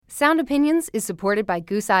Sound Opinions is supported by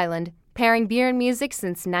Goose Island, pairing beer and music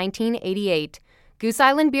since 1988. Goose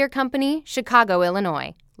Island Beer Company, Chicago,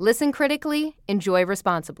 Illinois. Listen critically, enjoy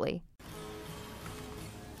responsibly.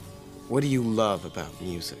 What do you love about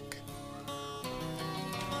music?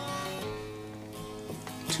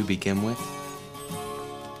 To begin with,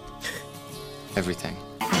 everything.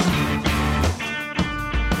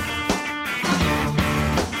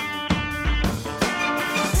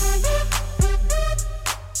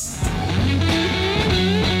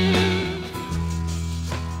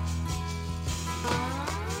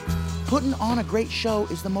 Putting on a great show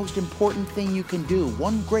is the most important thing you can do.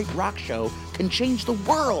 One great rock show can change the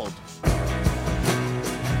world.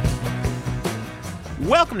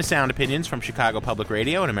 Welcome to Sound Opinions from Chicago Public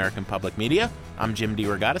Radio and American Public Media. I'm Jim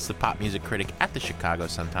DeRogatis, the pop music critic at the Chicago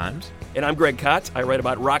Sun-Times. And I'm Greg Kotz. I write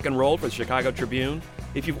about rock and roll for the Chicago Tribune.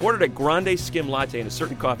 If you've ordered a grande skim latte in a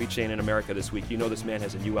certain coffee chain in America this week, you know this man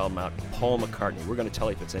has a new album out, Paul McCartney. We're going to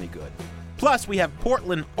tell you if it's any good. Plus, we have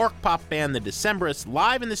Portland orc pop band The Decemberists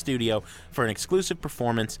live in the studio for an exclusive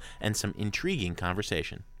performance and some intriguing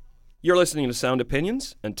conversation. You're listening to Sound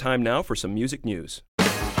Opinions, and time now for some music news.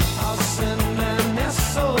 I'll send an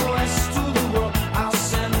SOS to the world. I'll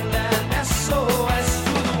send an SOS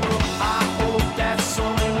to the world. I hope that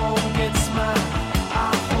someone gets mine.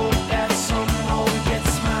 I hope that someone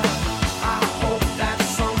gets mine. I hope that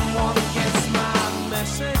someone gets my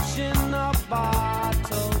message in a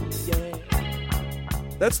bottle, yeah.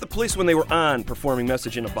 That's the Police when they were on performing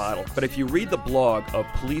Message in a Bottle. But if you read the blog of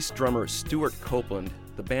Police drummer Stuart Copeland,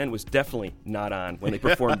 the band was definitely not on when they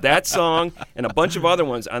performed that song and a bunch of other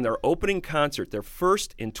ones on their opening concert, their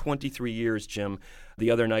first in 23 years, Jim,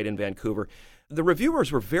 the other night in Vancouver. The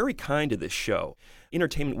reviewers were very kind to this show.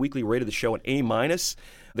 Entertainment Weekly rated the show an A-.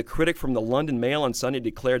 The critic from the London Mail on Sunday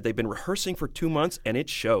declared they've been rehearsing for 2 months, and it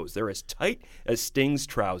shows. They're as tight as Sting's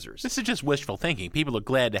trousers. This is just wishful thinking. People are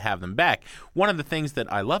glad to have them back. One of the things that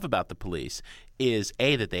I love about the Police is,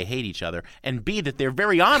 A, that they hate each other, and B, that they're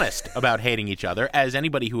very honest about hating each other, as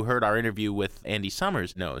anybody who heard our interview with Andy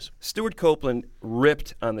Summers knows. Stuart Copeland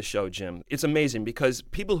ripped on the show, Jim. It's amazing because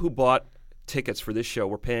people who bought tickets for this show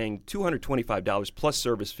were paying $225 plus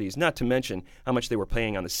service fees, not to mention how much they were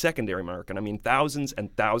paying on the secondary market. I mean, thousands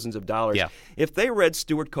and thousands of dollars. Yeah. If they read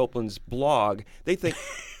Stuart Copeland's blog, they think,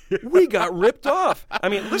 we got ripped off. I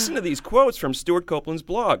mean, listen to these quotes from Stuart Copeland's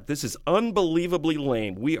blog. This is unbelievably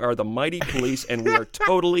lame. We are the mighty Police, and we are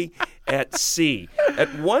totally at sea.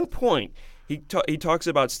 At one point, he talks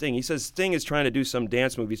about Sting. He says Sting is trying to do some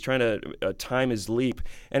dance move. He's trying to time his leap.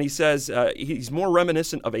 And he says he's more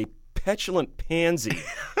reminiscent of a petulant pansy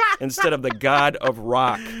instead of the god of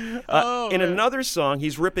rock. In another song,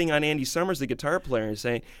 he's ripping on Andy Summers, the guitar player, and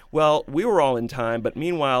saying, well, we were all in time, but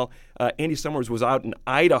meanwhile, Andy Summers was out in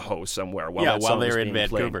Idaho somewhere while they were in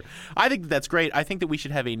Vancouver. Played. I think that's great. I think that we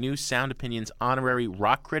should have a new Sound Opinions honorary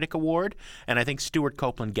rock critic award, and I think Stuart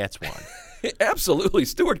Copeland gets one. Absolutely.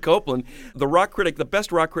 Stuart Copeland, the rock critic, the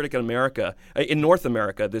best rock critic in America, in North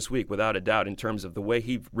America this week, without a doubt, in terms of the way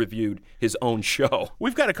he reviewed his own show.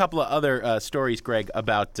 We've got a couple of other stories, Greg,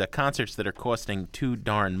 about concerts that are costing too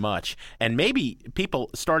darn much, and maybe people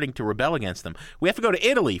starting to rebel against them. We have to go to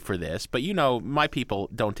Italy for this, but you know, my people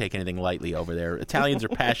don't take anything lightly over there. Italians are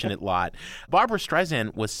a passionate lot. Barbra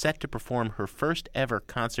Streisand was set to perform her first ever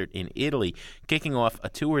concert in Italy, kicking off a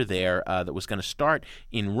tour there that was going to start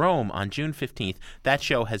in Rome on June 15th. That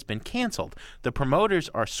show has been canceled. The promoters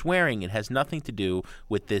are swearing it has nothing to do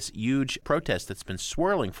with this huge protest that's been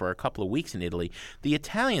swirling for a couple of weeks in Italy. The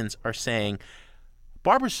Italians are saying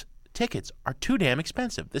Barbra's tickets are too damn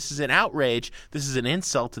expensive. This is an outrage. This is an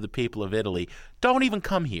insult to the people of Italy. Don't even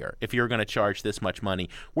come here if you're going to charge this much money.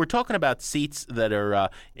 We're talking about seats that are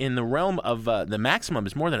in the realm of the maximum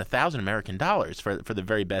is more than $1,000 American dollars for the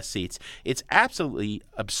very best seats. It's absolutely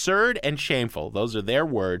absurd and shameful. Those are their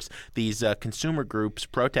words. These consumer groups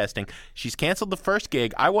protesting. She's canceled the first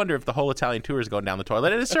gig. I wonder if the whole Italian tour is going down the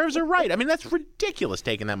toilet, and it serves her right. I mean, that's ridiculous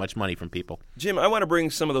taking that much money from people. Jim, I want to bring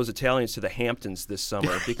some of those Italians to the Hamptons this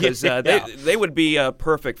summer because they would be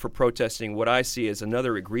perfect for protesting what I see as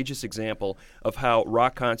another egregious example of how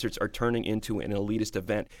rock concerts are turning into an elitist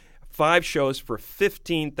event. 5 shows for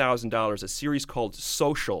 $15,000, a series called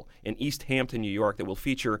Social in East Hampton, New York, that will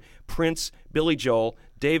feature Prince, Billy Joel,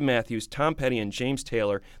 Dave Matthews, Tom Petty, and James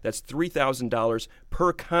Taylor. That's $3,000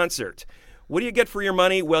 per concert. What do you get for your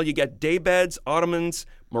money? Well, you get daybeds, ottomans,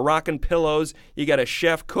 Moroccan pillows, you got a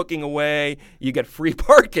chef cooking away, you get free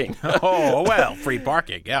parking. Oh, well, free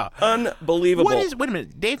parking, yeah. Unbelievable. Wait a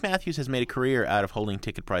minute. Dave Matthews has made a career out of holding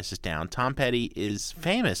ticket prices down. Tom Petty is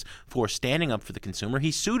famous for standing up for the consumer.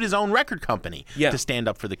 He sued his own record company to stand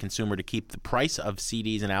up for the consumer to keep the price of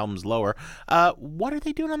CDs and albums lower. What are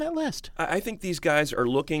they doing on that list? I think these guys are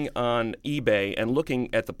looking on eBay and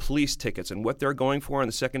looking at the police tickets and what they're going for in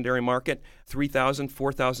the secondary market, $3,000,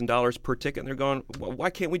 $4,000 per ticket. And they're going, well, why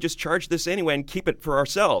can't we just charge this anyway and keep it for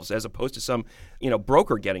ourselves as opposed to some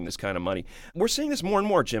broker getting this kind of money? We're seeing this more and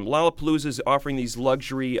more, Jim. Lollapalooza is offering these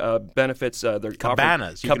luxury benefits. They're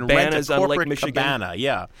cabanas. Offering cabanas on Lake Michigan. Cabana,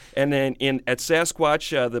 yeah. And then at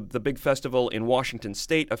Sasquatch, the big festival in Washington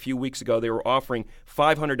State a few weeks ago, they were offering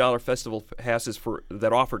 $500 festival passes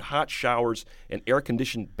that offered hot showers and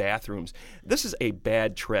air-conditioned bathrooms. This is a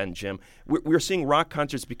bad trend, Jim. We're seeing rock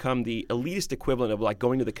concerts become the elitist equivalent of like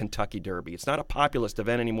going to the Kentucky Derby. It's not a populist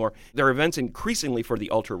event anymore. They're events increasingly for the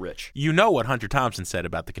ultra-rich. You know what Hunter Thompson said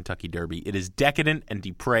about the Kentucky Derby. It is decadent and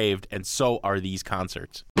depraved, and so are these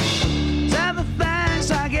concerts. Time the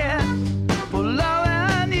thanks I get for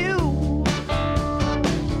loving you.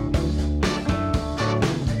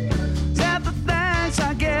 Time the thanks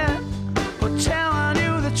I get for telling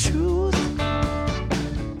you the truth.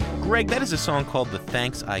 Greg, that is a song called The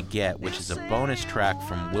Thanks I Get, which is a bonus track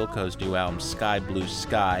from Wilco's new album, Sky Blue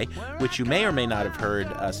Sky, which you may or may not have heard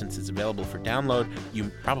since it's available for download. You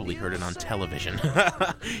probably heard it on television.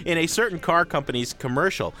 In a certain car company's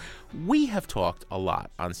commercial. We have talked a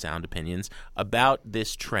lot on Sound Opinions about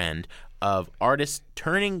this trend of artists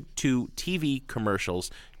turning to TV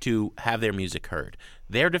commercials to have their music heard.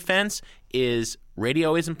 Their defense is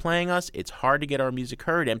radio isn't playing us. It's hard to get our music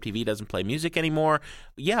heard. MTV doesn't play music anymore.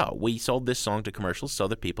 Yeah, we sold this song to commercials so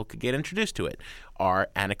that people could get introduced to it. Our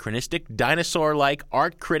anachronistic, dinosaur-like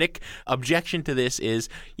art critic objection to this is,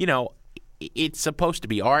 it's supposed to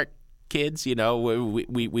be art. Kids,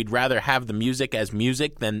 we'd rather have the music as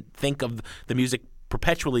music than think of the music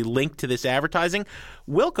perpetually linked to this advertising.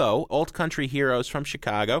 Wilco, Old Country Heroes from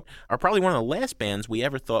Chicago, are probably one of the last bands we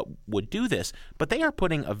ever thought would do this, but they are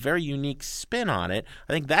putting a very unique spin on it.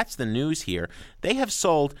 I think that's the news here. They have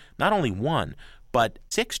sold not only one, but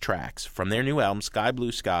 6 tracks from their new album, Sky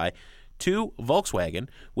Blue Sky, to Volkswagen,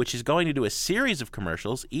 which is going to do a series of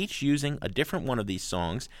commercials, each using a different one of these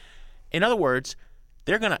songs. In other words,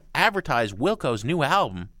 they're going to advertise Wilco's new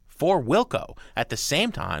album for Wilco at the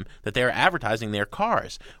same time that they're advertising their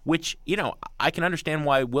cars, which, I can understand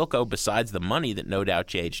why Wilco, besides the money that no doubt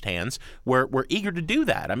changed hands, were eager to do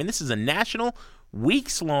that. I mean, this is a national,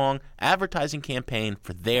 weeks-long advertising campaign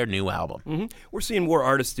for their new album. Mm-hmm. We're seeing more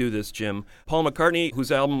artists do this, Jim. Paul McCartney,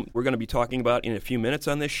 whose album we're going to be talking about in a few minutes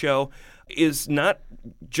on this show, is not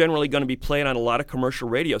generally going to be played on a lot of commercial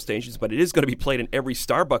radio stations, but it is going to be played in every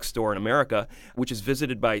Starbucks store in America, which is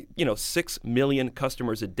visited by, 6 million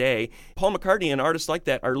customers a day. Paul McCartney and artists like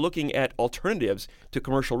that are looking at alternatives to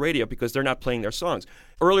commercial radio because they're not playing their songs.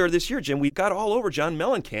 Earlier this year, Jim, we got all over John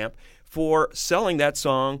Mellencamp for selling that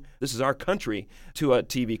song, This Is Our Country, to a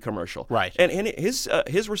TV commercial. Right. And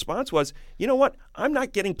his response was, you know what? I'm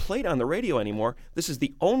not getting played on the radio anymore. This is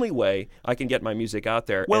the only way I can get my music out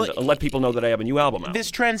there and let people know that I have a new album out.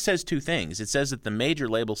 This trend says 2 things. It says that the major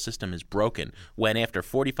label system is broken when after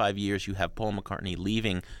 45 years you have Paul McCartney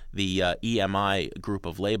leaving the EMI group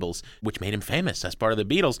of labels, which made him famous as part of the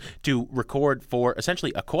Beatles, to record for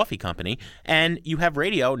essentially a coffee company. And you have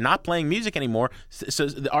radio not playing music anymore, so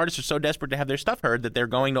the artists are so desperate to have their stuff heard that they're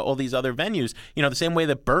going to all these other venues. The same way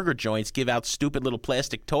that burger joints give out stupid little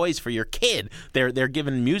plastic toys for your kid. They're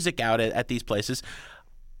giving music out at these places.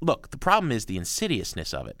 Look, the problem is the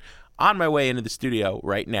insidiousness of it. On my way into the studio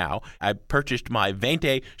right now, I purchased my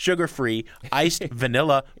Vente sugar-free iced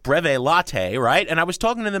vanilla breve latte, right? And I was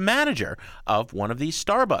talking to the manager of one of these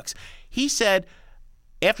Starbucks. He said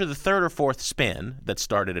after the 3rd or 4th spin that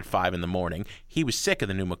started at 5 in the morning, he was sick of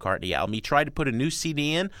the new McCartney album. He tried to put a new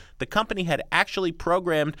CD in. The company had actually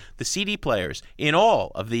programmed the CD players in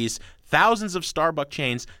all of these thousands of Starbucks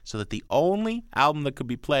chains so that the only album that could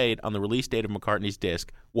be played on the release date of McCartney's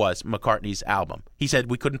disc was McCartney's album. He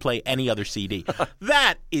said we couldn't play any other CD.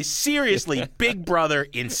 That is seriously Big Brother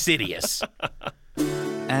insidious.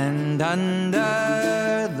 And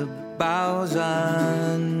under the boughs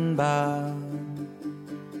unbound,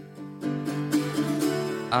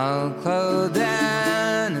 I'll clothe in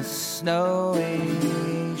a snowy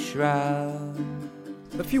shroud.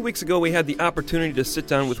 The few weeks ago, we had the opportunity to sit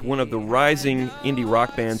down with one of the rising indie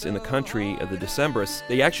rock bands in the country, the Decemberists.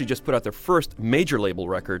 They actually just put out their first major label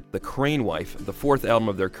record, The Crane Wife, the fourth album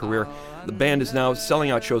of their career. The band is now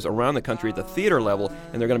selling out shows around the country at the theater level,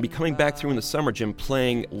 and they're going to be coming back through in the summer, Jim,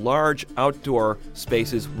 playing large outdoor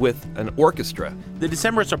spaces with an orchestra. The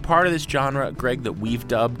Decemberists are part of this genre, Greg, that we've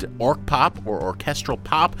dubbed orc pop or orchestral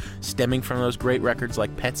pop, stemming from those great records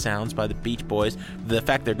like Pet Sounds by the Beach Boys. The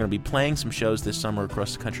fact they're going to be playing some shows this summer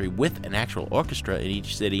across the country with an actual orchestra in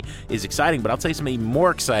each city is exciting, but I'll tell you something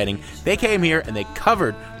more exciting. They came here and they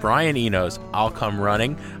covered Brian Eno's I'll Come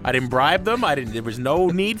Running. I didn't bribe them. There was no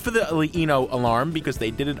need for the Eno alarm because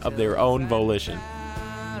they did it of their own volition.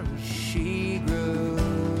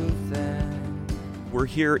 We're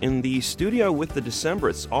here in the studio with the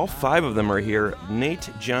Decemberists. All five of them are here.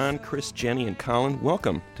 Nate, John, Chris, Jenny, and Colin.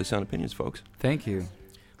 Welcome to Sound Opinions, folks. Thank you.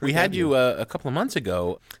 We had you a couple of months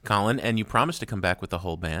ago, Colin, and you promised to come back with the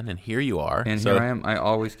whole band, and here you are. And here I am. I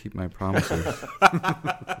always keep my promises.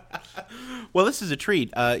 Well, this is a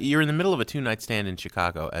treat. You're in the middle of a two-night stand in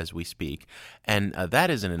Chicago as we speak, and that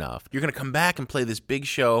isn't enough. You're going to come back and play this big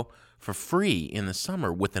show for free in the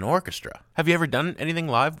summer with an orchestra. Have you ever done anything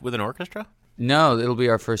live with an orchestra? No, it'll be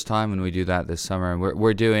our first time when we do that this summer.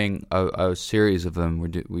 We're doing a series of them.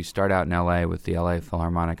 We start out in L.A. with the L.A.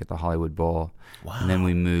 Philharmonic at the Hollywood Bowl. Wow. And then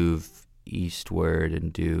we move eastward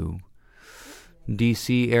and do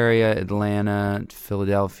D.C. area, Atlanta,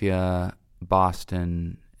 Philadelphia,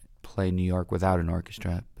 Boston, play New York without an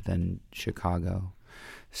orchestra, but then Chicago.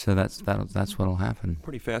 So that's what'll happen.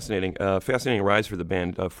 Pretty fascinating. Fascinating rise for the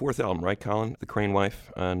band. Fourth album, right, Colin? The Crane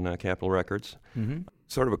Wife on Capitol Records. Mm-hmm.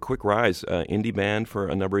 Sort of a quick rise. Indie band for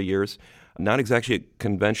a number of years. Not exactly a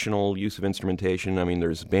conventional use of instrumentation. I mean,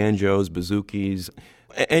 there's banjos, bouzouki,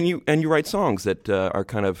 and you write songs that are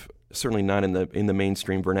kind of certainly not in the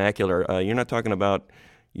mainstream vernacular. You're not talking about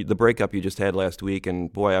the breakup you just had last week,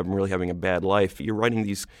 and boy, I'm really having a bad life. You're writing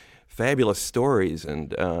these fabulous stories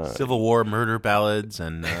and Civil War murder ballads,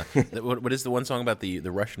 and what is the one song about the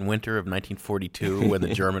Russian winter of 1942 when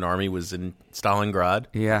the German army was in Stalingrad?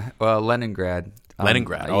 Yeah, well, Leningrad. At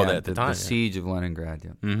the time. The siege of Leningrad,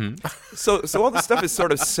 yeah. Mm-hmm. So all this stuff is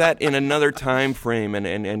sort of set in another time frame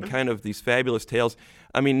and kind of these fabulous tales.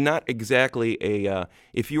 I mean, not exactly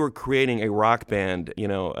if you were creating a rock band,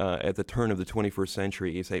 at the turn of the 21st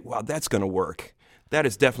century, you say, wow, that's going to work. That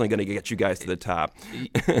is definitely going to get you guys to the top.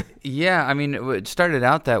 Yeah, I mean, it started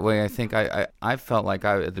out that way. I think I felt like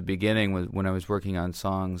at the beginning when I was working on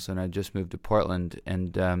songs, and I just moved to Portland,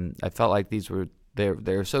 and I felt like these were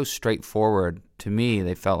they're so straightforward to me.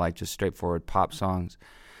 They felt like just straightforward pop songs,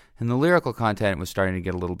 and the lyrical content was starting to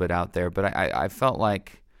get a little bit out there. But I felt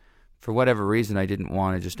like, for whatever reason, I didn't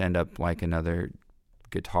want to just end up like another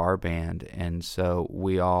guitar band, and so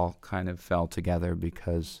we all kind of fell together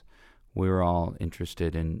because we were all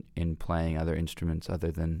interested in playing other instruments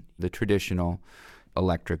other than the traditional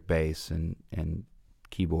electric bass and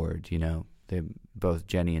keyboard. Both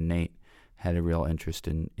Jenny and Nate had a real interest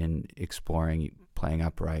in exploring playing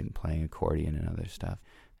upright and playing accordion and other stuff.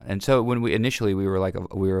 And so when we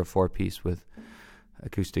were a four-piece with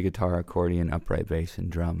acoustic guitar, accordion, upright bass,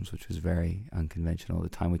 and drums, which was very unconventional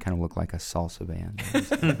at the time. We kind of looked like a salsa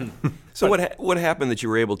band. So what happened that you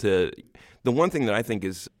were able to? The one thing that I think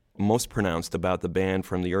is most pronounced about the band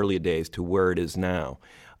from the early days to where it is now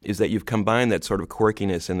is that you've combined that sort of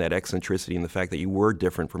quirkiness and that eccentricity and the fact that you were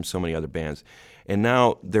different from so many other bands. And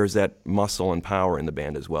now there's that muscle and power in the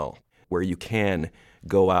band as well, where you can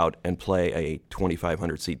go out and play a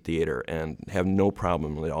 2,500-seat theater and have no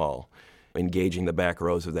problem at all engaging the back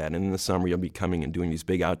rows of that. And in the summer, you'll be coming and doing these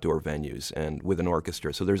big outdoor venues and with an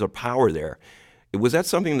orchestra. So there's a power there. Was that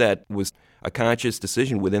something that was a conscious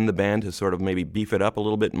decision within the band to sort of maybe beef it up a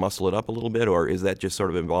little bit, muscle it up a little bit, or is that just sort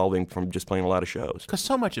of evolving from just playing a lot of shows? Because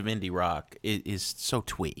so much of indie rock is so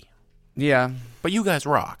twee. Yeah. But you guys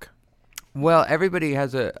rock. Well, everybody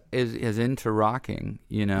is into rocking,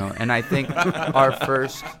 and I think our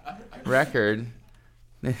first record,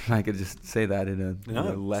 if I could just say that in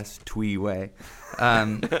a less twee way,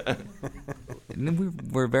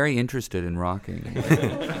 we're very interested in rocking.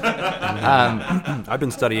 I've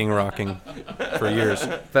been studying rocking for years.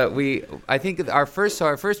 But I think our first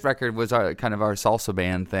record was our salsa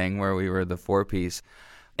band thing where we were the four-piece.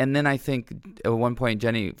 And then I think at one point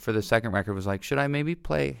Jenny, for the second record, was like, should I maybe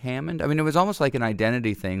play Hammond? I mean, it was almost like an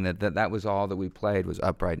identity thing that was all that we played was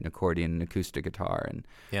upright and accordion and acoustic guitar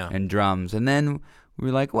and drums. And then we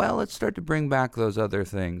were like, well, let's start to bring back those other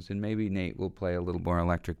things. And maybe Nate will play a little more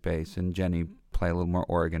electric bass and Jenny play a little more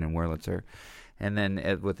organ and Wurlitzer. And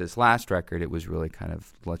then with this last record, it was really kind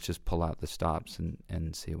of, let's just pull out the stops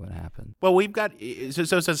and see what happened. Well, we've got,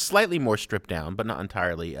 so it's slightly more stripped down, but not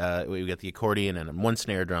entirely. We've got the accordion and one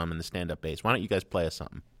snare drum and the stand-up bass. Why don't you guys play us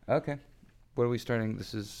something? Okay. What are we starting?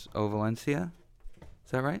 This is O Valencia?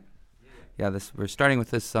 Is that right? Yeah, we're starting with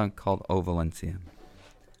this song called O Valencia.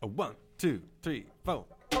 1, 2, 3, 4.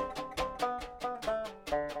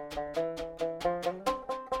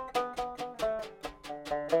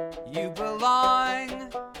 You belong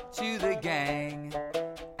to the gang,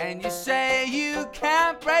 and you say you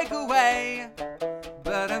can't break away.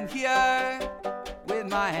 But I'm here with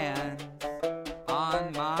my hands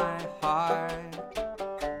on my heart,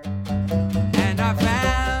 and our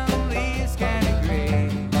families can agree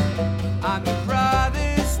I'm your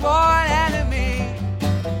brother's sworn enemy.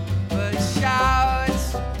 But it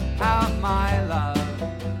shouts out my love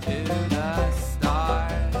to the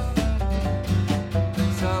stars.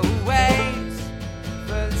 So wait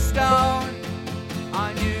for the stone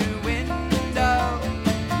on your window.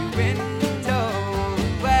 Your window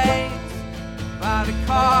waits by the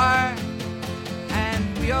car,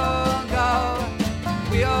 and we'll go.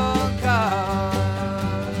 We'll go.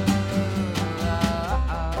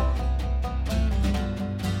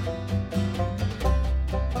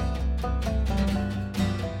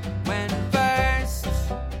 When first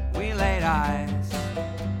we laid eyes,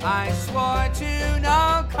 I swore to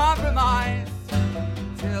no compromise,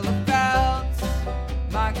 till I felt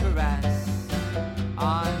my caress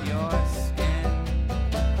on your skin.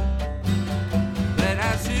 But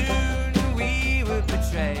how soon we were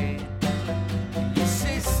betrayed, your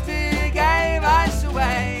sister gave us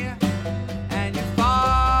away, and your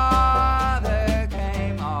father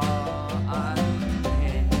came all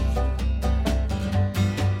unhinged.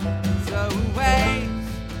 So wait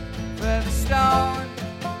for the stone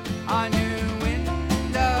on your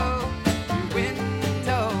window. Your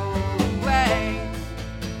window waits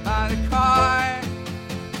by the car,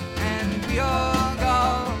 and we'll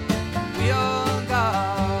go. We'll go.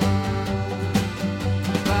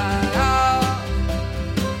 But oh,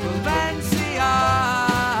 Valencia,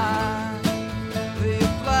 with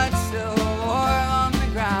your blood still warm on the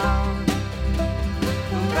ground.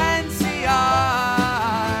 Valencia,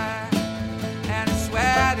 and I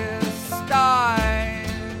swear to the stars,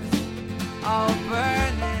 I'll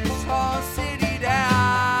burn this whole city down.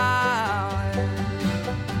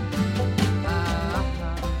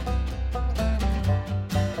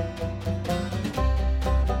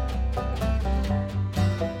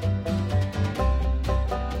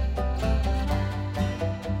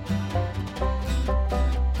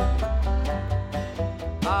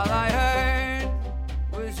 All I heard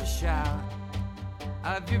was a shout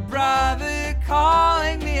of your brother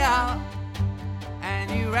calling me out,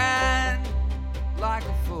 and you ran like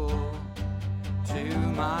a fool to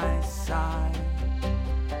my side.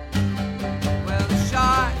 Well, the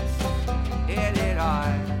shots hit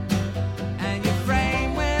hard, and your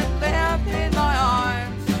frame went limp in my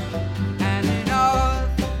arms, and an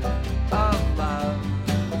oath of love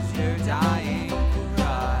was your dying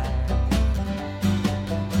cry.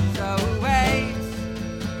 So wait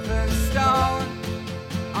for the stone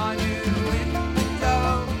on your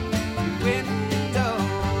window. Your window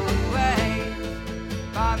waits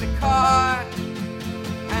by the car,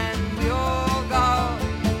 and we'll go.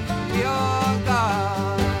 We'll go.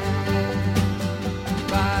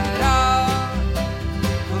 But oh,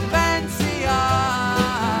 Valencia,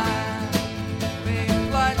 with your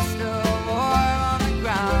blood still warm on the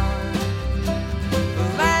ground.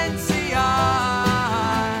 Valencia,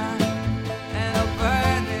 and I'll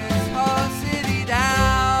burn this whole city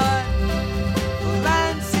down.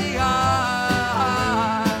 Valencia,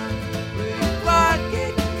 with your blood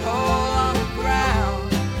getting cold on the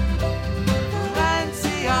ground.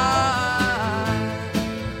 Valencia,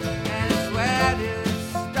 and it's where this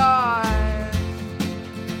stars.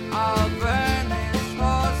 I'll burn this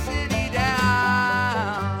whole city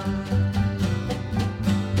down.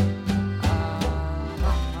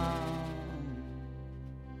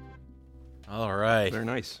 All right. Very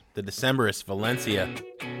nice. The Decemberists, Valencia.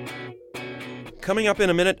 Coming up in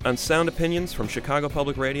a minute on Sound Opinions from Chicago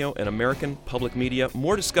Public Radio and American Public Media,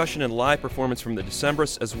 more discussion and live performance from the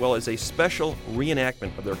Decemberists, as well as a special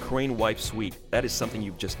reenactment of their Crane Wife Suite. That is something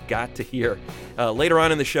you've just got to hear. Later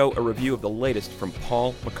on in the show, a review of the latest from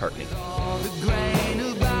Paul McCartney. All the grain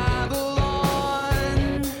of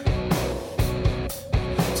Babylon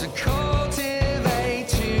to cultivate,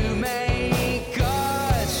 to make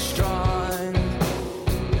us strong,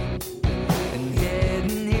 and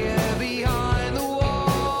hidden here behind the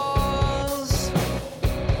walls,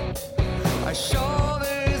 our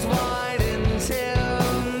shoulders wide until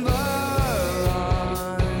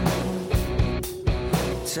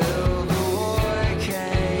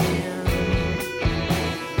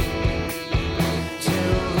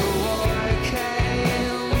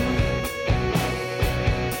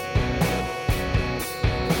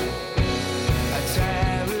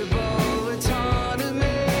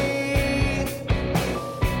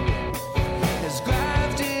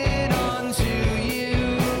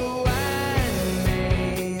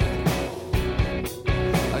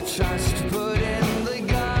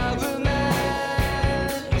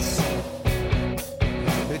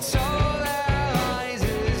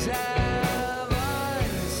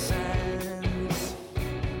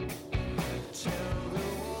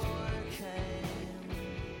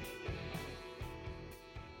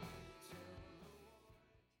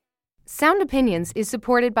Sound Opinions is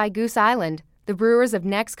supported by Goose Island, the brewers of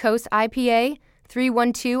Next Coast IPA,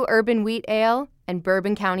 312 Urban Wheat Ale, and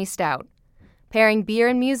Bourbon County Stout. Pairing beer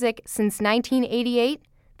and music since 1988,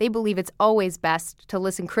 they believe it's always best to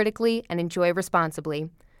listen critically and enjoy responsibly.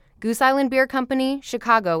 Goose Island Beer Company,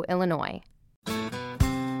 Chicago, Illinois.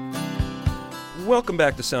 Welcome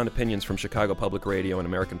back to Sound Opinions from Chicago Public Radio and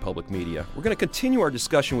American Public Media. We're going to continue our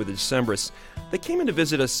discussion with the Decemberists. They came in to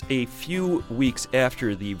visit us a few weeks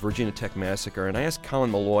after the Virginia Tech massacre, and I asked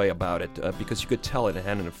Colin Meloy about it because you could tell it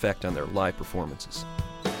had an effect on their live performances.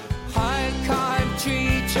 High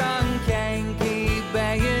country chunk and keep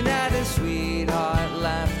banging at a sweetheart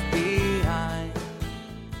left behind.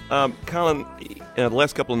 Colin, the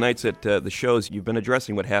last couple of nights at the shows, you've been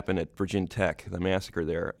addressing what happened at Virginia Tech, the massacre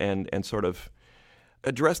there, and sort of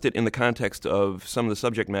addressed it in the context of some of the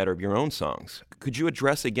subject matter of your own songs. Could you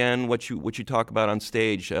address again what you talk about on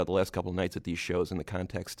stage the last couple of nights at these shows in the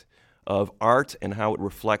context of art and how it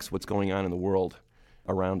reflects what's going on in the world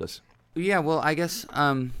around us? Yeah, well, I guess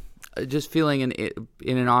just feeling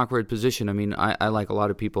in an awkward position. I mean, I like a lot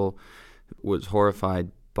of people, was horrified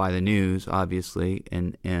by the news, obviously,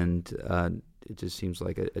 and it just seems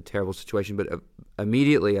like a terrible situation. But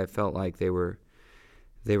immediately I felt like they were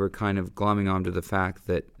kind of glomming onto the fact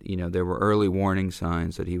that, there were early warning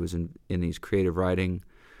signs that he was in these creative writing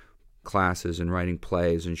classes and writing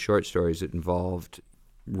plays and short stories that involved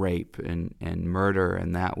rape and murder,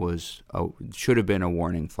 and that should have been a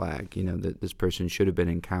warning flag, that this person should have been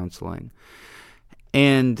in counseling.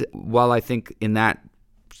 And while I think in that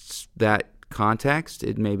context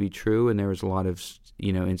it may be true, and there was a lot of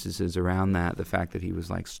instances around that, the fact that he was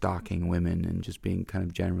like stalking women and just being kind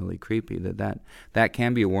of generally creepy, that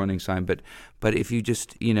can be a warning sign. But if you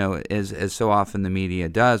just, as so often the media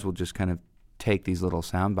does, will just kind of take these little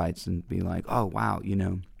sound bites and be like, oh wow,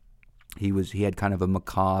 he had kind of a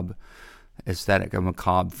macabre aesthetic, a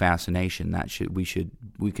macabre fascination.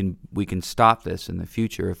 We can stop this in the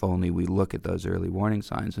future if only we look at those early warning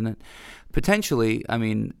signs. And it potentially, I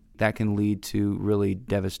mean, that can lead to really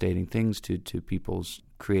devastating things to people's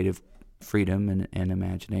creative freedom and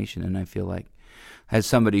imagination. And I feel like, as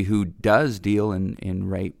somebody who does deal in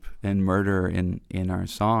rape and murder in our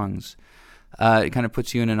songs, it kind of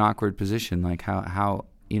puts you in an awkward position. Like how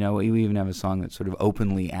we even have a song that sort of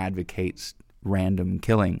openly advocates random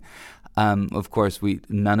killing. Of course,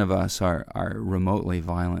 none of us are remotely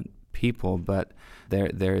violent people, but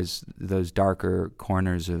there's those darker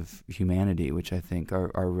corners of humanity which I think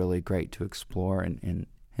are really great to explore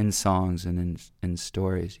in songs and in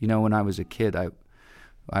stories. When I was a kid,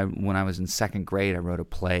 when I was in second grade, I wrote a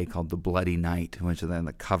play called The Bloody Knight, which then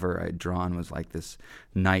the cover I'd drawn was like this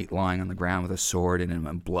knight lying on the ground with a sword in it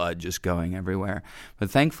and blood just going everywhere. But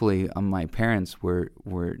thankfully, my parents were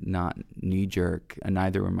not knee-jerk, and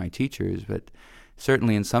neither were my teachers, but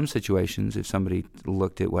certainly in some situations, if somebody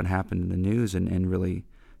looked at what happened in the news and really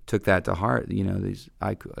took that to heart,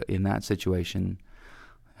 in that situation,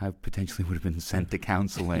 I potentially would have been sent to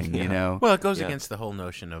counseling, Well, it goes against the whole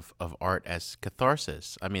notion of art as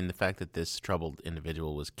catharsis. I mean, the fact that this troubled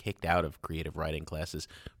individual was kicked out of creative writing classes,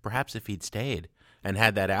 perhaps if he'd stayed and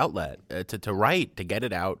had that outlet to write, to get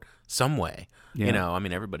it out some way. Yeah. I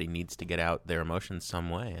mean, everybody needs to get out their emotions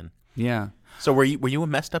some way. And yeah. So were you a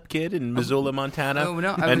messed up kid in Missoula, Montana?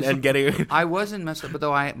 No, I wasn't messed up, but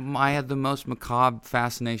though I had the most macabre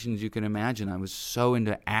fascinations you can imagine. I was so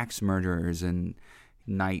into axe murderers and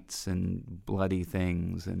knights and bloody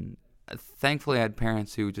things, and thankfully I had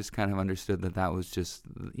parents who just kind of understood that was just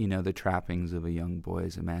the trappings of a young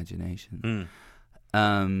boy's imagination.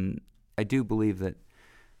 I do believe that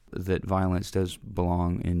violence does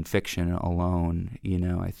belong in fiction alone.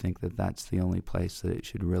 I think that's the only place that it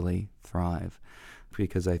should really thrive,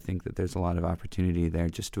 because I think that there's a lot of opportunity there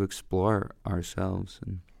just to explore ourselves.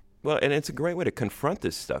 Well, and it's a great way to confront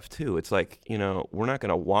this stuff, too. It's like, we're not going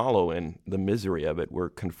to wallow in the misery of it. We're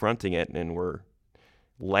confronting it, and we're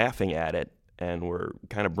laughing at it, and we're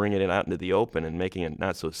kind of bringing it out into the open and making it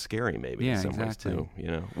not so scary, maybe, in some ways, too,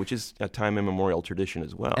 which is a time immemorial tradition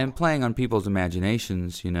as well. And playing on people's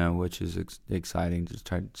imaginations, which is exciting to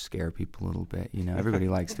try to scare people a little bit. Everybody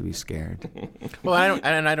likes to be scared. Well,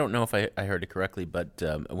 I don't know if I heard it correctly, but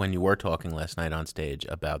when you were talking last night on stage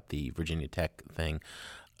about the Virginia Tech thing,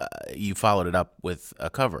 you followed it up with a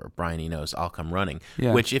cover, Brian Eno's "I'll Come Running,"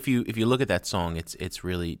 which, if you look at that song, it's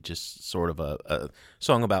really just sort of a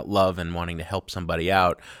song about love and wanting to help somebody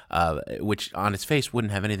out, which on its face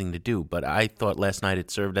wouldn't have anything to do. But I thought last night it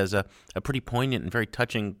served as a pretty poignant and very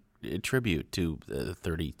touching tribute to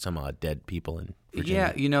 30 some odd dead people in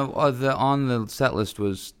Virginia. Yeah, on the set list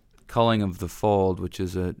was Culling of the Fold, which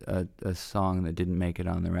is a song that didn't make it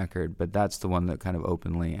on the record, but that's the one that kind of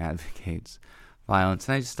openly advocates violence.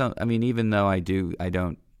 And I just don't. I mean, even though I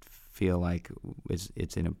don't feel like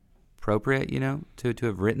it's inappropriate, to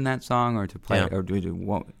have written that song or to play it or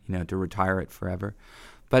to retire it forever.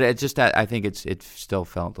 But it just, I think it still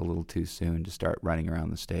felt a little too soon to start running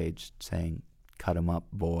around the stage saying, "Cut 'em up,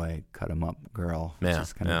 boy, cut 'em up, girl." Which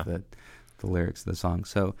is kind of the lyrics of the song.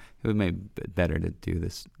 So it would be better to do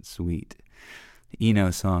this sweet Eno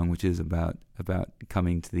song, which is about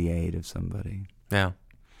coming to the aid of somebody. Yeah.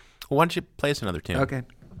 Well, why don't you play us another tune? Okay.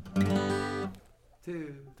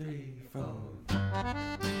 2, 3, 4.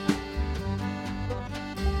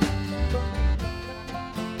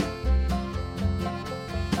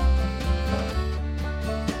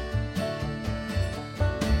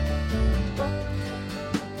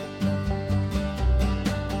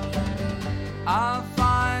 I'll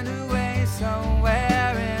find a way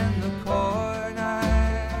somewhere in the corner.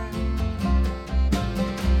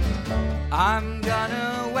 I'm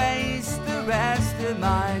gonna waste the rest of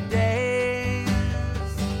my days.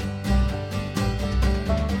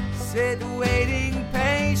 Sit waiting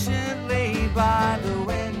patiently by the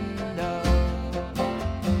window.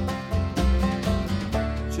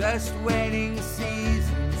 Just waiting,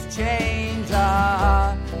 seasons change.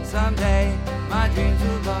 Someday my dreams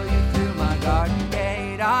will blow you through my garden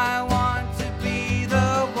gate. I want to be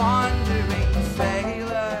the wandering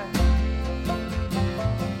sailor,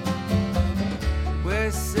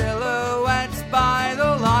 with silhouettes by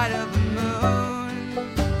the light of the moon.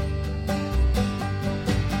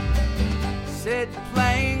 Sit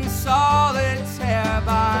playing solitaire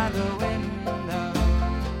by the window.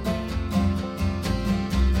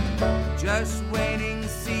 Just waiting,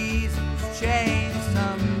 seasons change.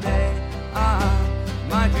 Someday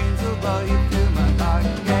my dreams will blow you through my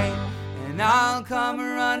garden gate, and I'll come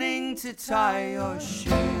running to tie your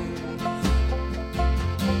shoes.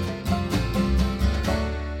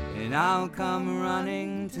 And I'll come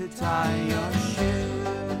running to tie your shoes.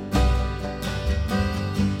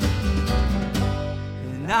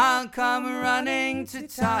 And I'll come running to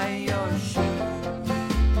tie your shoes.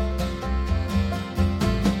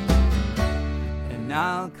 And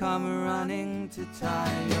I'll come running to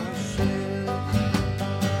tie your shoes.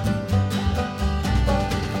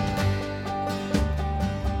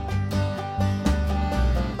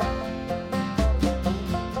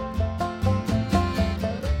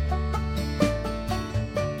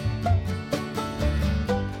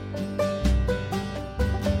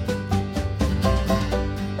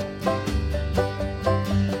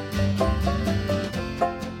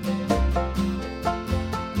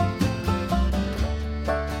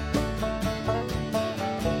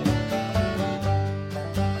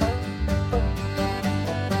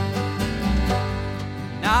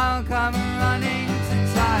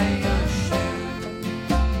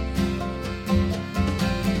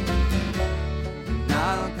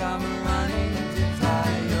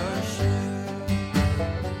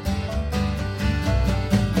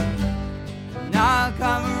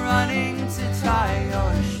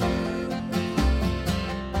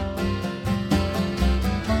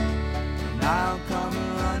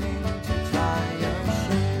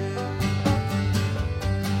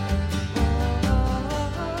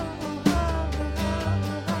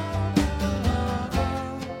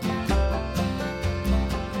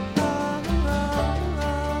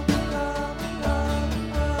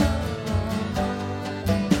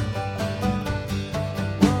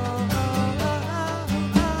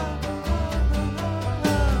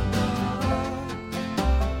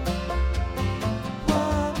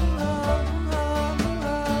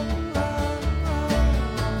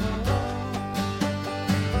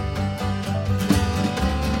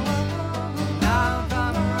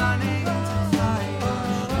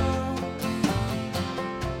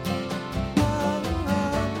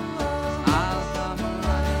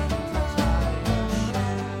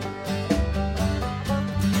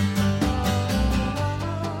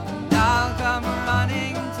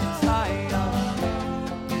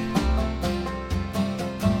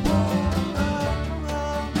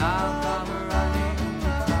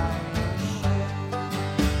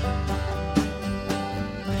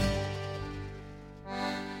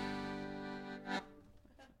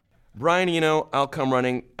 Brian Eno, I'll Come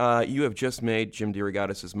Running. You have just made Jim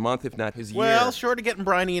DeRogatis' month, if not his year. Well, short of getting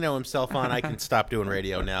Brian Eno himself on, I can stop doing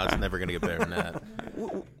radio now. It's never going to get better than that.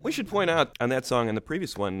 We should point out on that song and the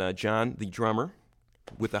previous one, John, the drummer,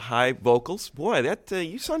 with the high vocals. Boy, that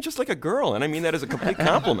you sound just like a girl, and I mean that as a complete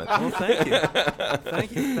compliment. Well, thank you.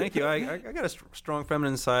 Thank you. I got a strong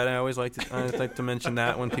feminine side. I always like to mention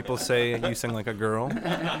that when people say you sing like a girl.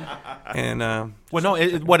 And well, no,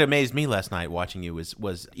 what amazed me last night watching you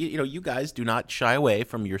was you guys do not shy away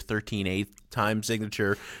from your 13/8 time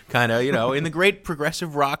signature kind of, in the great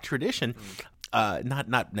progressive rock tradition.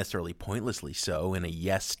 Not necessarily pointlessly so in a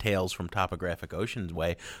yes Tales from Topographic Oceans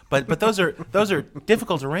way, but those are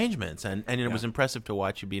difficult arrangements, and it was impressive to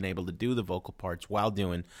watch you being able to do the vocal parts while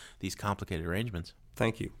doing these complicated arrangements.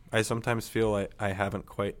 Thank you. I sometimes feel like I haven't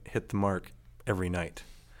quite hit the mark every night,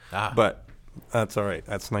 but that's all right.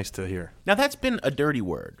 That's nice to hear. Now, that's been a dirty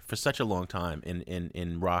word for such a long time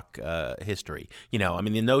in rock history.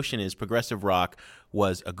 The notion is progressive rock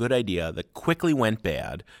was a good idea that quickly went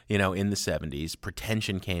bad, in the 70s.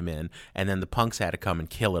 Pretension came in, and then the punks had to come and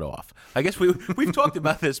kill it off. I guess we've talked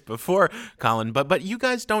about this before, Colin, but you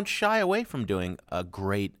guys don't shy away from doing a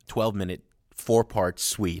great 12-minute 4-part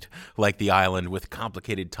suite like The Island with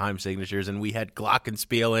complicated time signatures, and we had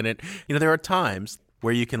glockenspiel in it. There are times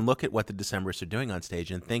where you can look at what the Decemberists are doing on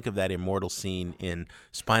stage and think of that immortal scene in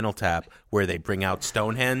Spinal Tap where they bring out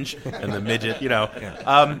Stonehenge and the midget,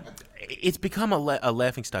 It's become a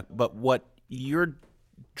laughingstock. But what you're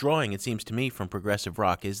drawing, it seems to me, from progressive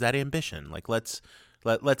rock is that ambition. Like, let's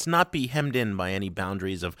not be hemmed in by any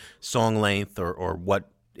boundaries of song length or what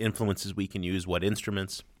influences we can use, what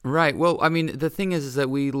instruments. Right. Well, the thing is that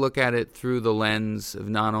we look at it through the lens of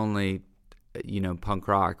not only punk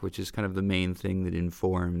rock, which is kind of the main thing that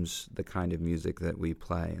informs the kind of music that we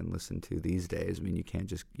play and listen to these days. You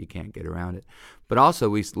can't get around it. But also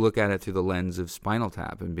we look at it through the lens of Spinal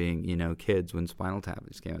Tap and being, kids when Spinal Tap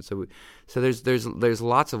just came out. So there's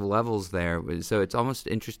lots of levels there. So it's almost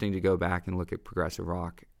interesting to go back and look at progressive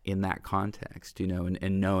rock in that context,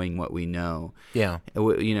 and knowing what we know. Yeah.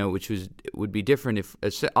 Which would be different if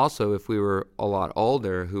we were a lot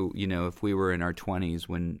older, if we were in our 20s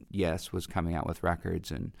when Yes was coming out with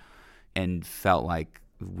records and felt like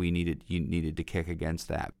you needed to kick against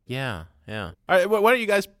that. Yeah. All right, why don't you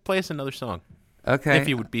guys play us another song? Okay. If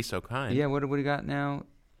you would be so kind. Yeah, what do we got now?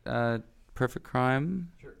 Perfect Crime?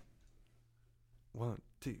 Sure. 1,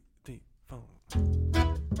 2, 3, 4.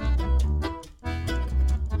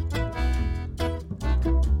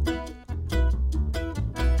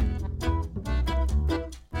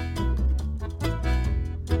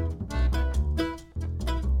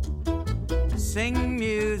 Sing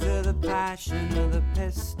muse of the passion of the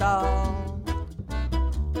pistol.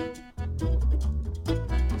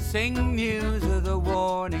 Sing muse of the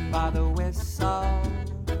warning by the whistle.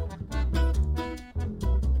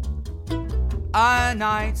 A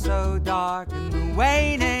night so dark and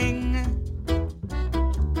waning.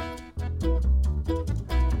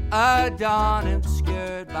 A dawn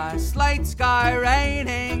obscured by slight sky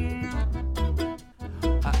raining.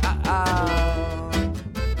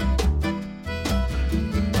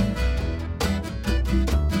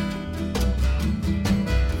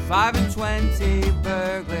 5 and 20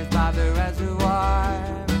 burglars by the reservoir.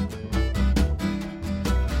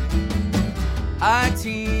 A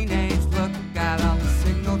teenage lookout on the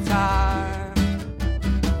signal tower.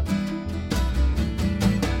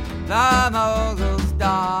 The mogul's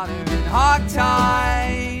daughter in hog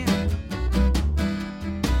tie.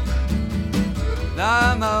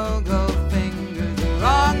 The mogul fingers the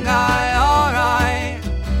wrong guy, alright.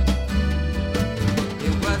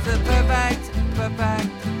 It was a perfect crime.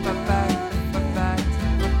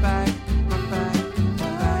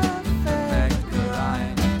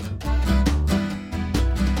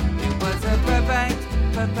 It was a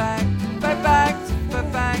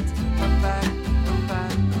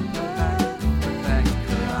perfect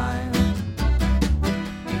crime.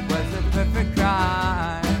 It was a perfect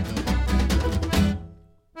crime.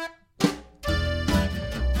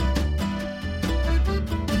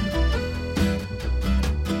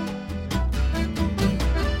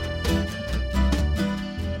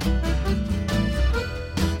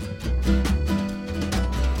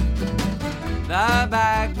 The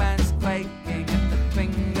bagman's quaking at the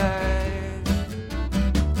fingers.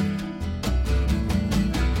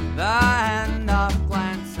 The hand-off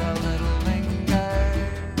glance a little lingers.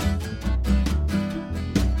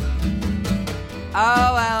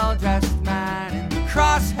 A well-dressed man in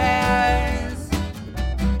crosshairs.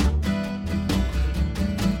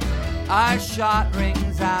 A shot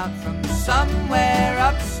rings out from somewhere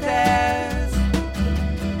upstairs.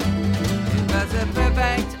 It was a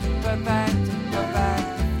perfect crime.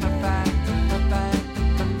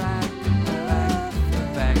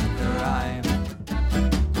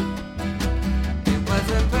 It was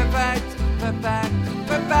a perfect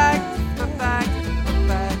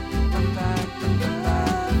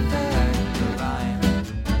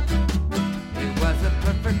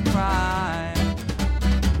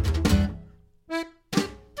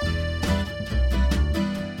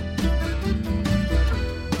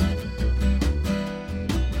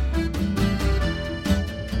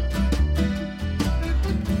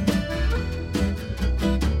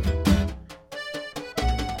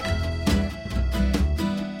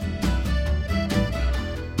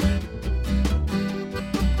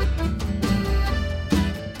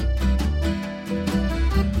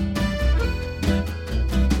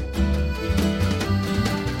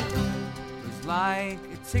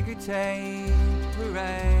ticker tape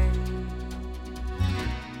parade.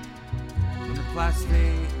 When the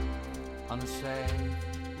plastic on the safe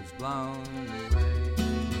was blown away,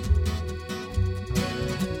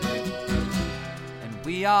 and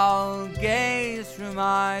we all gazed from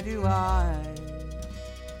eye to eye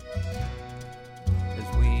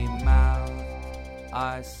as we mouthed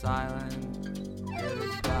our silent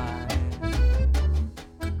goodbyes.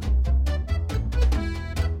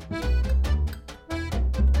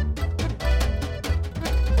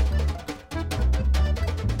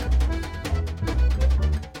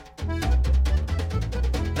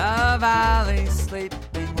 The valley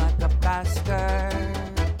sleeping like a bastard.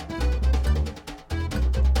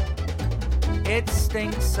 It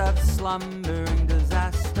stinks of slumbering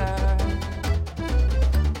disaster.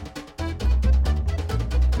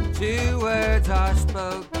 2 words are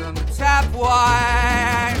spoken, tap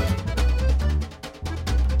wide.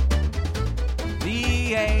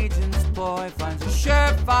 The agent's boy finds a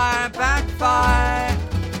surefire backfire.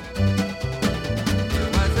 It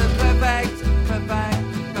was a perfect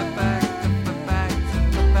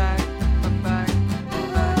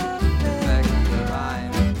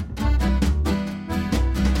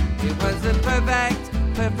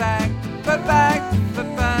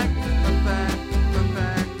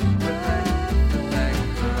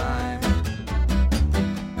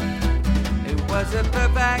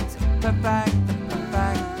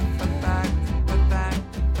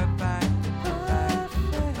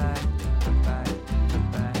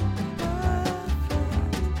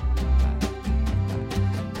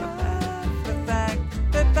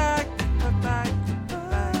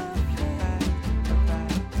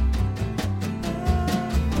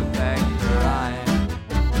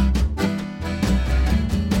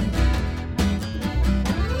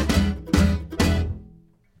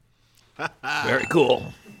Very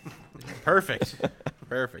cool. Perfect.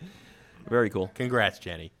 Perfect. Very cool. Congrats,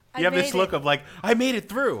 Jenny. I You have this made look it. of like, I made it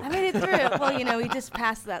through. I made it through. Well, he just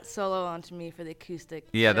passed that solo on to me for the acoustic.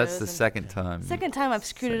 Yeah, that's shows, the and second time. Second time I've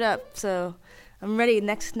screwed it up, so I'm ready.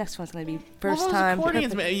 Next one's gonna be first Well, those time.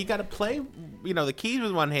 accordions, perfect. man, you got to play, the keys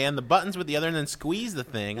with one hand, the buttons with the other, and then squeeze the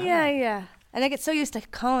thing. Yeah. And I get so used to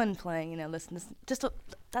Colin playing, listen.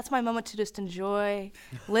 That's my moment to just enjoy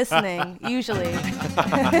listening. Usually.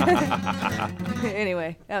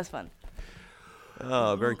 Anyway, that was fun.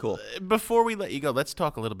 Oh, very cool. Before we let you go, let's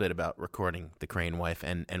talk a little bit about recording The Crane Wife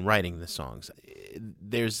and writing the songs.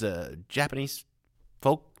 There's a Japanese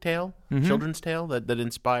folk tale, children's tale that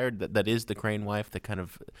inspired, that is The Crane Wife, that kind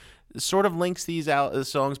of sort of links these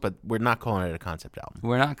songs, but we're not calling it a concept album.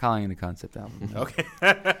 We're not calling it a concept album. Okay.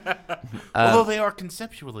 Although they are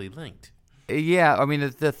conceptually linked. Yeah, I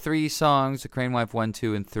mean the 3 songs, The Crane Wife 1,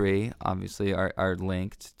 2, and 3, obviously are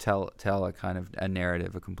linked, tell a kind of a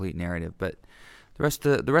narrative, a complete narrative, but the rest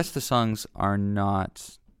of the songs are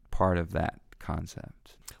not part of that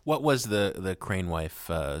concept. What was the Crane Wife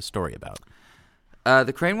story about?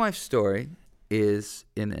 The Crane Wife story is,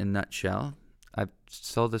 in a nutshell, I've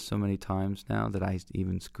told this so many times now that I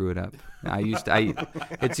even screw it up.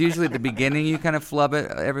 It's usually at the beginning you kind of flub it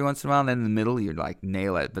every once in a while, and then in the middle you like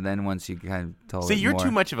nail it. But then once you kind of told See, it you're more,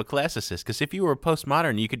 too much of a classicist, because if you were a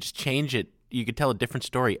postmodern, you could just change it. You could tell a different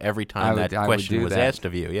story every time I would question do was that. asked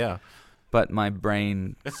of you. Yeah. But my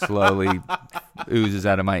brain slowly oozes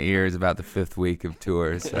out of my ears about the 5th week of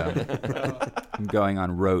tour, so I'm going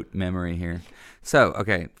on rote memory here. So,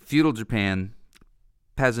 okay, feudal Japan.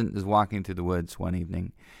 Peasant is walking through the woods one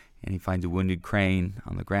evening, and he finds a wounded crane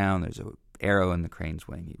on the ground. There's an arrow in the crane's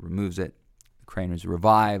wing. He removes it. The crane is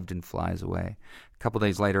revived and flies away. A couple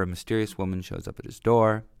days later, a mysterious woman shows up at his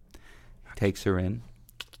door, takes her in.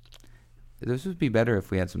 This would be better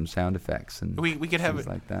if we had some sound effects and We could have things it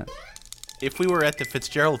like that. If we were at the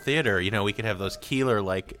Fitzgerald Theater, we could have those Keeler,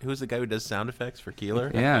 who's the guy who does sound effects for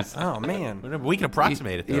Keeler? Yes. Oh, man. We can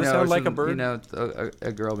approximate it, though. You sound or like a some- bird?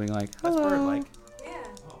 A girl being like, That's bird-like.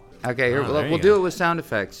 okay, here, Oh, there we'll you do go. it with sound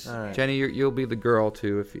effects. All right. Jenny, you'll be the girl,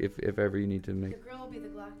 too, if ever you need to The make, girl will be the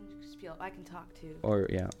glockenspiel. I can talk too. or,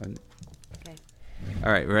 yeah. Okay.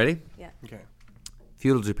 All right, ready? Yeah. Okay.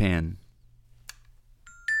 Feudal Japan.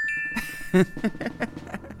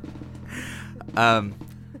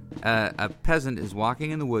 A peasant is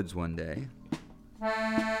walking in the woods one day.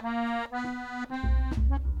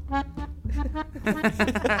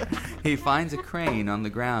 He finds a crane on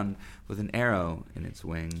the ground with an arrow in its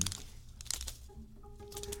wing.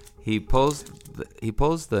 He pulls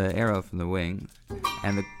the arrow from the wing,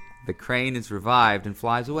 and the crane is revived and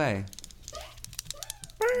flies away.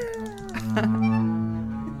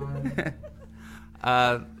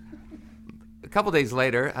 A couple days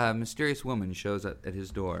later, a mysterious woman shows up at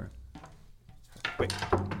his door. Wait.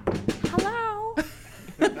 Hello.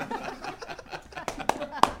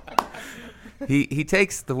 He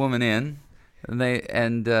takes the woman in,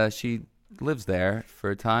 and she lives there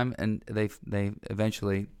for a time, and they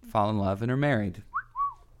eventually fall in love and are married.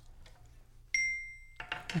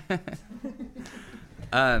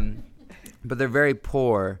 But they're very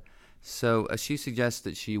poor, so she suggests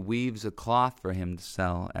that she weaves a cloth for him to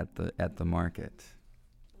sell at the market.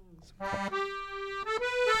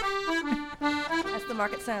 That's the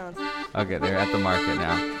market sounds. Okay, they're at the market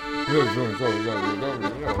now.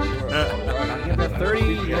 30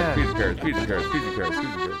 yen. Pizza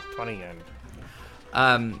carrots. 20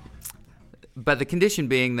 yen. But the condition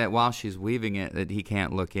being that while she's weaving it, that he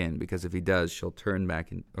can't look in, because if he does, she'll turn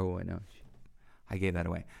back and... Oh, I know. I gave that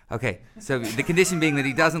away. Okay, so the condition being that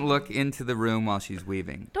he doesn't look into the room while she's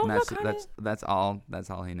weaving. Don't and look, honey. that's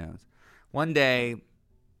all he knows. One day,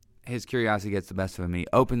 his curiosity gets the best of him. He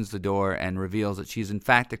opens the door and reveals that she's in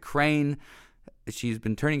fact a crane. She's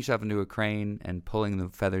been turning herself into a crane and pulling the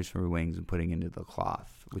feathers from her wings and putting into the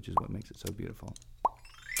cloth, which is what makes it so beautiful.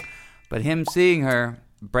 But him seeing her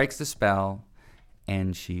breaks the spell,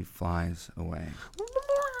 and she flies away.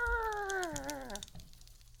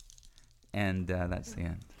 And that's the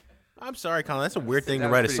end. I'm sorry, Colin. That's a weird thing to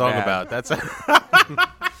That was write a pretty song bad. about. That's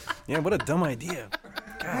Yeah, what a dumb idea.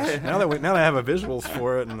 Gosh, now that I have a visuals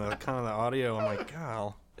for it and the kind of the audio, I'm like,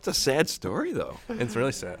 God, It's a sad story, though. it's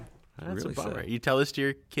really sad. That's Really a bummer. sad. You tell this to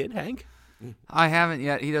your kid, Hank? I haven't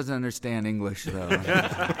yet. He doesn't understand English, though.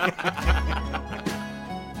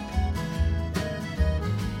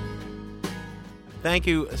 Thank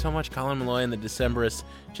you so much, Colin Meloy and the Decemberists,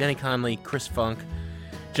 Jenny Conley, Chris Funk,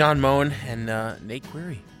 John Moen, and Nate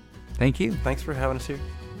Query. Thank you. Thanks for having us here.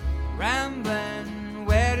 Rambling,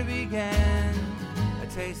 where to begin? A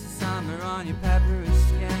taste of summer on your peppery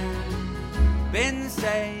skin. Been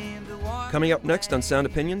saved the warm. Coming up next on Sound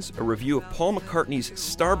Opinions, a review of Paul McCartney's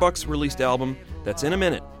Starbucks-released album. That's in a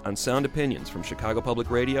minute on Sound Opinions from Chicago Public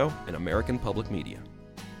Radio and American Public Media.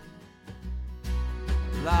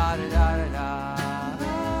 La da da da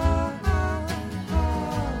da.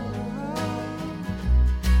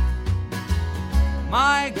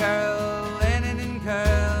 My girl, linen and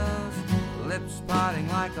curls, lips parting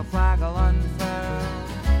like a flag will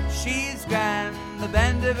unfurl. She's grand, the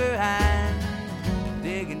bend of her hand,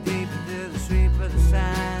 digging deep into the sweep of the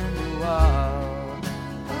sand. Whoa.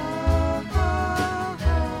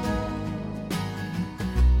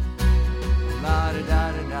 La da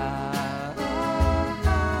da da da.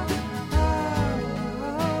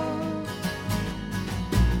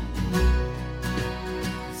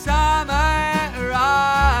 Summer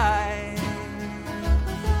arrives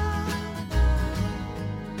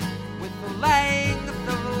with the length of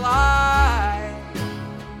the light.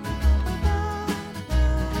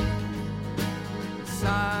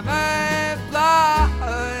 Summer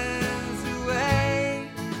flies away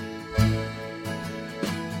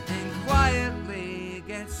and quietly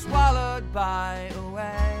gets swallowed by a wave.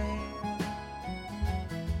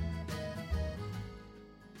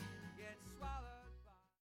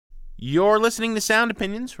 You're listening to Sound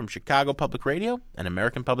Opinions from Chicago Public Radio and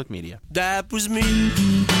American Public Media. That was me.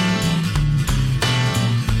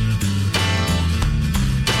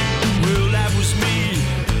 Well, that was me.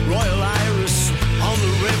 Royal Iris on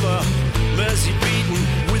the river. Mercy beaten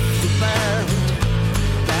with the band.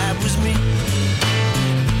 That was me.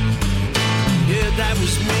 Yeah, that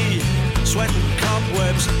was me. Sweating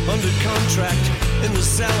cobwebs under contract in the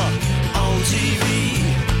cellar on TV.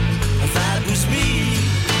 That was me.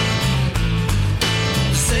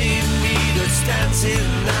 Save me that's dancing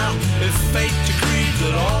now. If fate decreed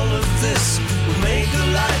that all of this would make a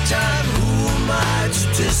lifetime, who am I to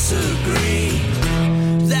disagree?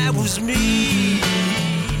 That was me.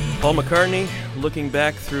 Paul McCartney looking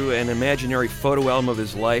back through an imaginary photo album of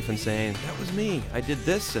his life and saying, that was me. I did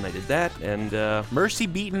this and I did that. And Mercy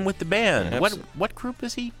beaten with the band. Abs- What group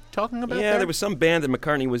is he talking about? yeah, there was some band that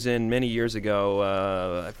McCartney was in many years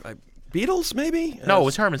ago. Beatles, maybe? No, it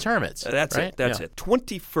was Herman's Hermits. That's right? it. That's it.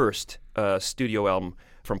 21st studio album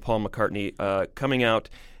from Paul McCartney coming out.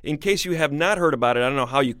 In case you have not heard about it, I don't know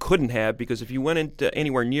how you couldn't have, because if you went into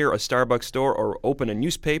anywhere near a Starbucks store or opened a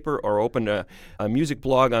newspaper or opened a music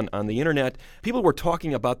blog on the internet, people were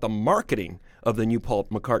talking about the marketing of the new Paul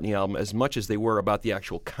McCartney album as much as they were about the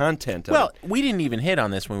actual content of Well, it. we didn't even hit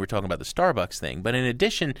on this when we were talking about the Starbucks thing, but in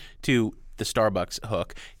addition to the Starbucks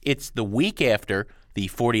hook, it's the week after the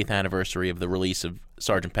 40th anniversary of the release of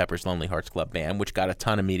Sgt. Pepper's Lonely Hearts Club Band, which got a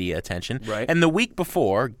ton of media attention. Right. And the week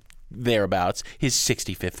before, thereabouts, his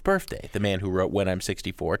 65th birthday. The man who wrote When I'm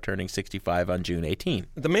 64, turning 65 on June 18.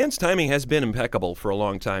 The man's timing has been impeccable for a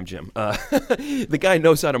long time, Jim. The guy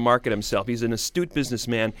knows how to market himself. He's an astute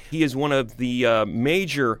businessman. He is one of the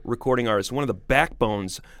major recording artists, one of the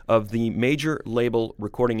backbones of the major label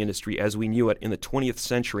recording industry as we knew it in the 20th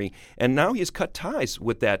century. And now he has cut ties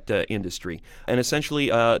with that industry and essentially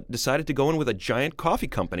decided to go in with a giant coffee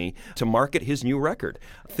company to market his new record,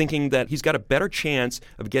 thinking that he's got a better chance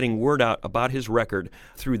of getting word out about his record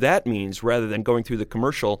through that means rather than going through the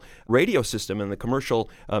commercial radio system and the commercial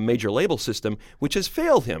major label system, which has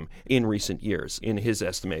failed him in recent years, in his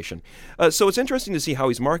estimation. So it's interesting to see how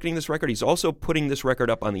he's marketing this record. He's also putting this record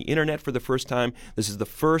up on the internet for the first time. This is the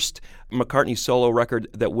first McCartney solo record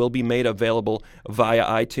that will be made available via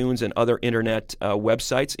iTunes and other internet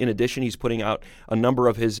websites. In addition, he's putting out a number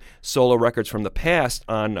of his solo records from the past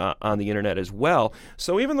on the internet as well.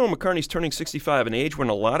 So even though McCartney's turning 65, an age when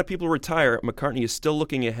a lot of people retire, McCartney is still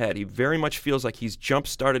looking ahead. He very much feels like he's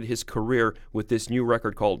jump-started his career with this new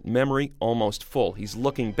record called Memory Almost Full. He's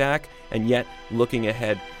looking back and yet looking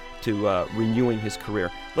ahead to renewing his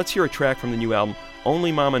career. Let's hear a track from the new album,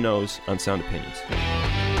 Only Mama Knows, on Sound Opinions.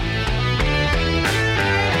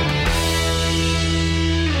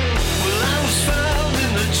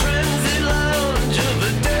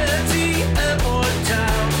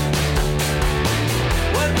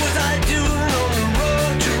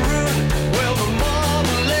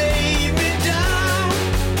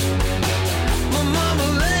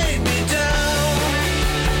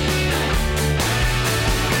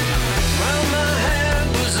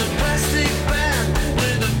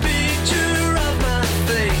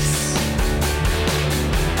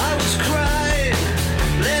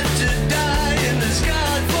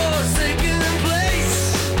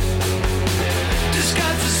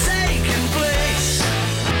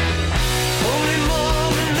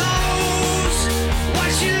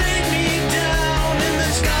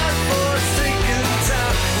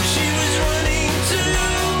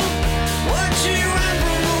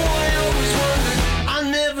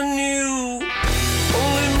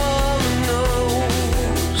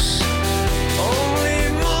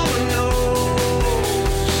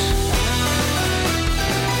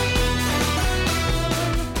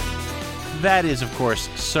 That is, of course,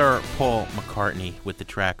 Sir Paul McCartney with the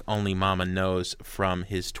track Only Mama Knows from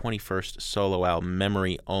his 21st solo album,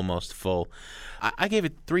 Memory Almost Full. I gave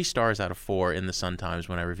it 3 stars out of 4 in the Sun-Times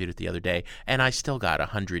when I reviewed it the other day, and I still got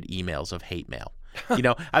 100 emails of hate mail. You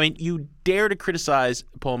know, I mean, you dare to criticize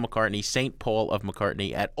Paul McCartney, St. Paul of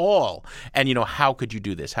McCartney at all. And, you know, how could you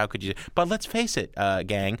do this? How could you? But let's face it,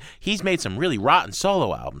 gang, he's made some really rotten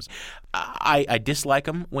solo albums. I dislike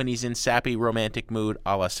him when he's in sappy romantic mood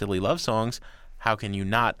a la Silly Love Songs. How can you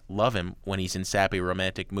not love him when he's in sappy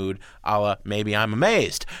romantic mood a la Maybe I'm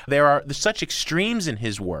Amazed? There's such extremes in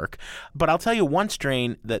his work, but I'll tell you one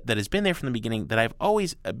strain that has been there from the beginning that I've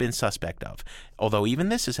always been suspect of, although even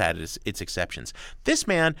this has had its exceptions. This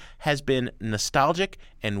man has been nostalgic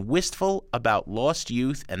and wistful about lost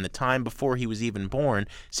youth and the time before he was even born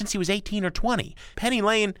since he was 18 or 20. Penny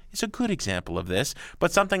Lane is a good example of this,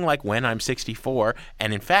 but something like When I'm 64,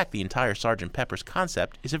 and in fact the entire Sgt. Pepper's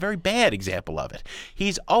concept, is a very bad example of it.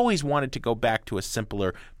 He's always wanted to go back to a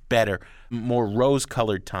simpler, better, more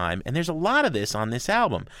rose-colored time, and there's a lot of this on this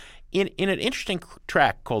album. In an interesting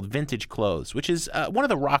track called Vintage Clothes, which is one of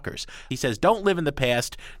the rockers, he says, don't live in the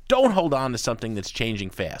past, don't hold on to something that's changing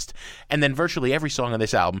fast. And then virtually every song on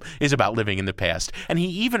this album is about living in the past. And he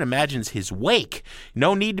even imagines his wake.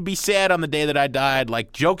 No need to be sad on the day that I died,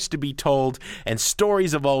 like jokes to be told and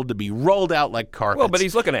stories of old to be rolled out like carpets. Well, but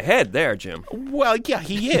he's looking ahead there, Jim. Well, yeah,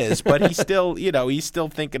 he is, but he's still, he's still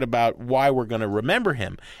thinking about why we're going to remember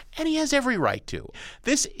him. And he has every right to.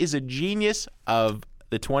 This is a genius of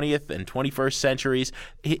the 20th and 21st centuries.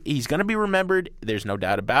 He's going to be remembered, there's no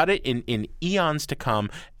doubt about it, in eons to come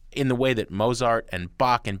in the way that Mozart and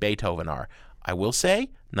Bach and Beethoven are. I will say,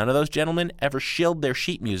 none of those gentlemen ever shilled their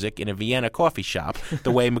sheet music in a Vienna coffee shop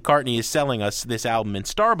the way McCartney is selling us this album in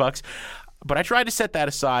Starbucks. But I tried to set that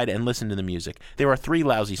aside and listen to the music. There are 3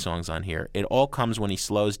 lousy songs on here. It all comes when he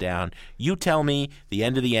slows down. You Tell Me, The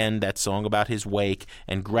End of the End, that song about his wake,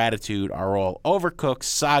 and Gratitude are all overcooked,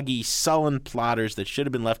 soggy, sullen plotters that should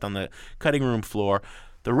have been left on the cutting room floor.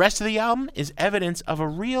 The rest of the album is evidence of a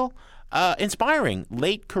real inspiring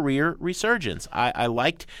late career resurgence. I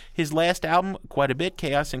liked his last album quite a bit,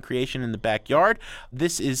 Chaos and Creation in the Backyard.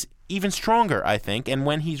 This is even stronger, I think. And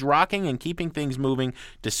when he's rocking and keeping things moving,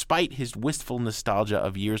 despite his wistful nostalgia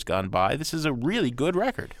of years gone by, this is a really good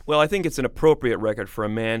record. Well, I think it's an appropriate record for a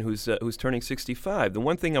man who's turning 65. The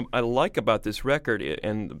one thing I like about this record,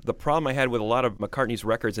 and the problem I had with a lot of McCartney's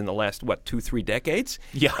records in the last, 2-3 decades?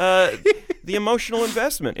 Yeah. The emotional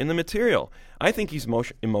investment in the material. I think he's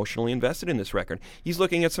emotionally invested in this record. He's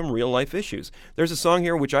looking at some real-life issues. There's a song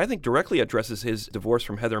here which I think directly addresses his divorce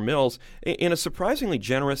from Heather Mills in a surprisingly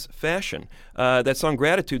generous fashion. That song,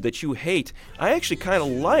 Gratitude, that you hate, I actually kind of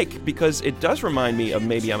like because it does remind me of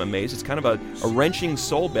Maybe I'm Amazed. It's kind of a wrenching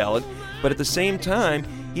soul ballad, but at the same time,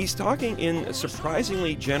 he's talking in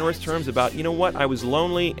surprisingly generous terms about, you know what, I was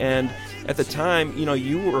lonely, and at the time,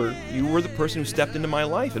 you were the person who stepped into my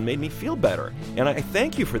life and made me feel better, and I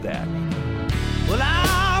thank you for that. Well,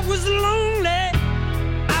 I was lonely.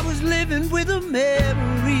 I was living with a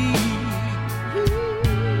memory.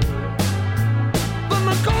 But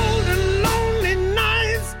my cold and lonely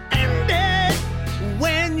nights ended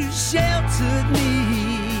when you sheltered me.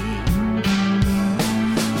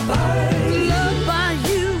 Loved by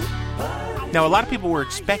you. Now, a lot of people were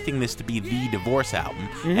expecting this to be the divorce album,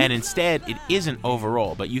 and instead it isn't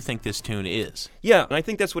overall, but you think this tune is. Yeah, and I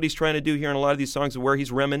think that's what he's trying to do here in a lot of these songs where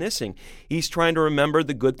he's reminiscing. He's trying to remember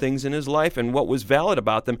the good things in his life and what was valid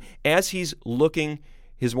about them as he's looking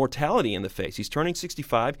his mortality in the face. He's turning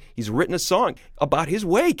 65. He's written a song about his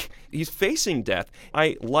wake. He's facing death.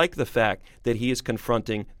 I like the fact that he is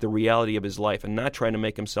confronting the reality of his life and not trying to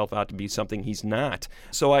make himself out to be something he's not.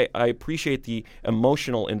 So I appreciate the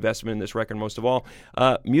emotional investment in this record most of all.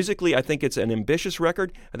 Musically, I think it's an ambitious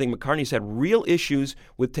record. I think McCartney's had real issues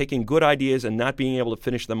with taking good ideas and not being able to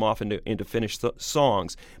finish them off into finished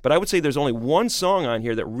songs. But I would say there's only one song on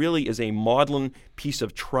here that really is a maudlin piece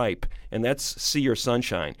of tripe, and that's See Your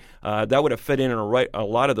Sunshine. That would have fit in a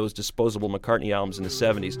lot of those disposable McCartney albums in the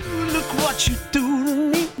 70s. Look what you do to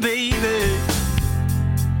me, baby.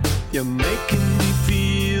 You're making me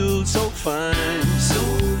feel so fine. So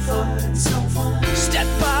fine, so fine. Step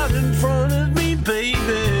out in front of me,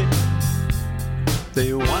 baby.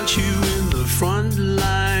 They want you in the front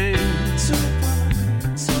line. So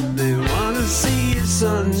fine, so fine. They want to see your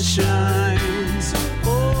sunshine.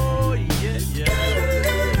 Oh, yeah, yeah.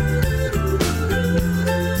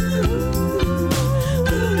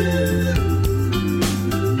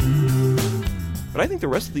 But I think the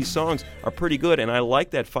rest of these songs are pretty good, and I like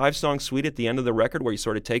that 5-song suite at the end of the record where he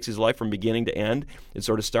sort of takes his life from beginning to end. It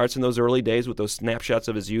sort of starts in those early days with those snapshots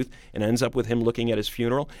of his youth and ends up with him looking at his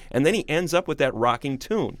funeral, and then he ends up with that rocking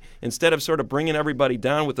tune. Instead of sort of bringing everybody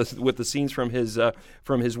down with the scenes from his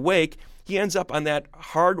wake, he ends up on that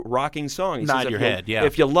hard rocking song. He Nod says, your head, yeah.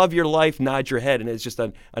 If you love your life, nod your head, and it's just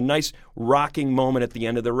a nice rocking moment at the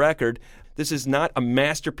end of the record. This is not a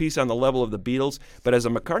masterpiece on the level of the Beatles, but as a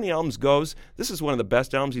McCartney album goes, this is one of the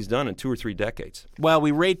best albums he's done in 2 or 3 decades. Well,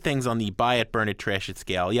 we rate things on the buy it, burn it, trash it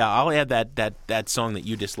scale. Yeah, I'll add that song that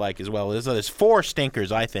you dislike as well. There's 4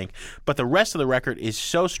 stinkers, I think, but the rest of the record is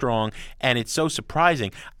so strong and it's so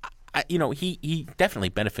surprising. He definitely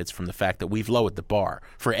benefits from the fact that we've lowered the bar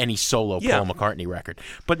for any solo Paul McCartney record.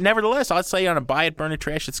 But nevertheless, I'd say on a buy it, burn it,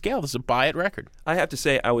 trash it scale, this is a buy it record. I have to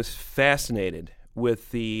say I was fascinated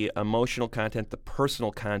with the emotional content, the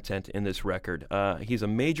personal content in this record. He's a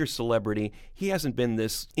major celebrity. He hasn't been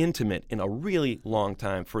this intimate in a really long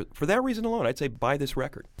time. For that reason alone, I'd say buy this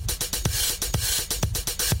record.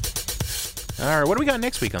 All right, what do we got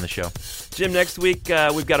next week on the show? Jim, next week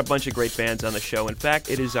we've got a bunch of great bands on the show. In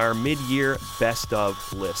fact, it is our mid-year best of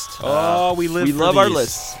list. We love our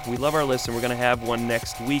lists. We love our lists, and we're going to have one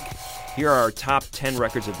next week. Here are our top 10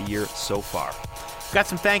 records of the year so far. Got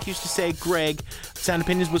some thank yous to say, Greg. Sound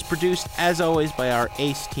Opinions was produced, as always, by our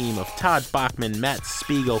ace team of Todd Bachman, Matt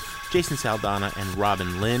Spiegel, Jason Saldana, and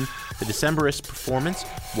Robin Lynn. The Decemberists performance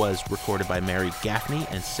was recorded by Mary Gaffney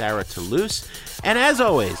and Sarah Toulouse. And as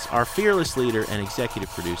always, our fearless leader and executive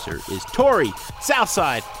producer is Tori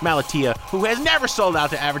Southside Malatia, who has never sold out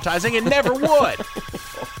to advertising and never would.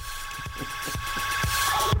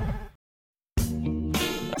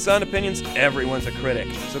 Sound Opinions, everyone's a critic.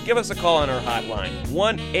 So give us a call on our hotline,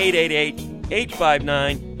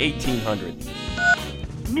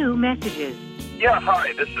 1-888-859-1800. New messages. Yeah,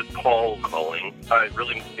 hi, this is Paul calling. I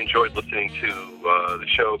really enjoyed listening to the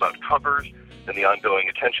show about covers and the ongoing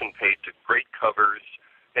attention paid to great covers.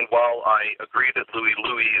 And while I agree that Louie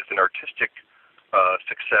Louie is an artistic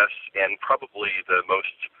success and probably the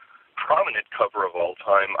most prominent cover of all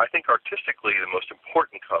time, I think artistically the most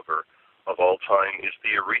important cover of all time is the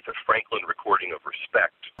Aretha Franklin recording of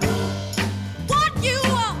Respect. What you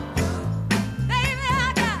want, baby,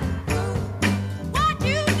 I got it. What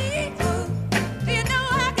you need, you know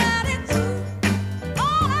I got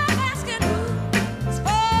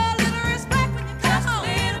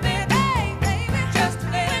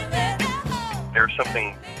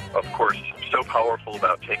something, of course, so powerful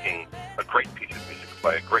about taking a great piece of music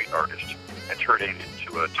by a great artist and turning it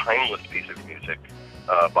into a timeless piece of music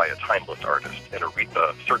by a timeless artist. And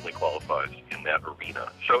Aretha certainly qualifies in that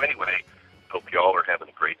arena. So anyway, hope you all are having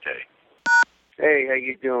a great day. Hey, how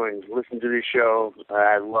you doing? Listen to this show.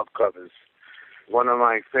 I love covers. One of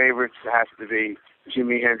my favorites has to be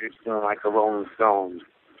Jimi Hendrix doing Like a Rolling Stone.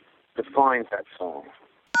 Defines that song.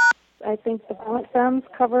 I think the Violent Femmes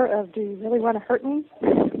cover of Do You Really Want to Hurt Me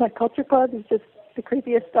by Culture Club is just the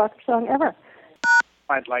creepiest Doctor song ever.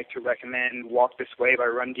 I'd like to recommend Walk This Way by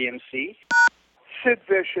Run DMC. Sid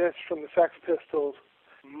Vicious from the Sex Pistols,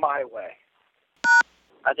 My Way.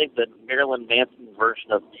 I think the Marilyn Manson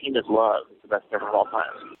version of Tina's Love is the best ever of all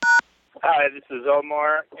time. Hi, this is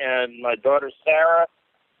Omar and my daughter Sarah.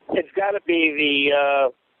 It's got to be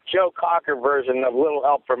the Joe Cocker version of Little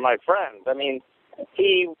Help from My Friends. I mean,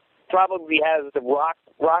 he probably has the rock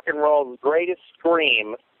and roll's greatest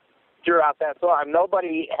scream throughout that song.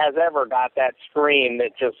 Nobody has ever got that scream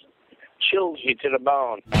that just chills you to the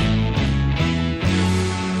bone.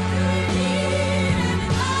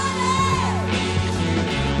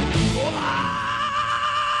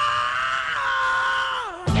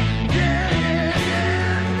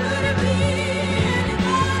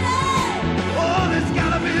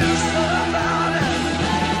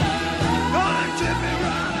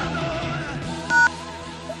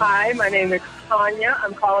 Hi, my name is Tanya.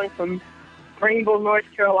 I'm calling from Greenville, North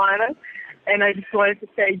Carolina, and I just wanted to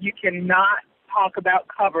say you cannot talk about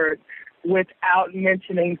covers without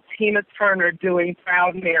mentioning Tina Turner doing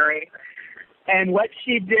Proud Mary. And what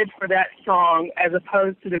she did for that song, as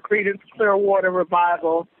opposed to the Creedence Clearwater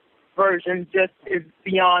Revival version, just is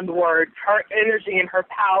beyond words. Her energy and her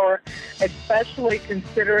power, especially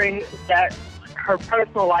considering that her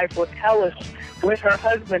personal life was hellish with her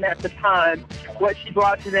husband at the time, what she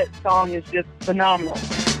brought to that song is just phenomenal.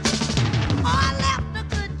 I left a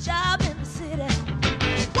good job in the city,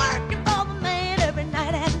 working for the man every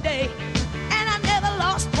night and day. And I never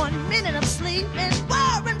lost 1 minute of sleep and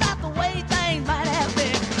worrying about the way things might have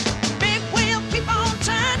been. Big wheel keep on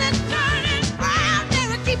turning, turning, Proud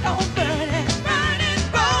Mary keep on burning, burning,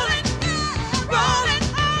 rolling, rolling,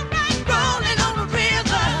 all right, rolling on the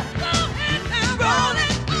river, rolling,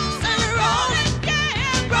 rolling,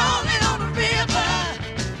 yeah, rolling on the river.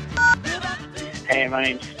 Hey, my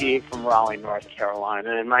name's Steve from Raleigh, North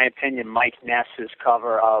Carolina. In my opinion, Mike Ness's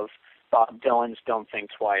cover of Bob Dylan's Don't Think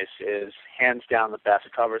Twice is hands down the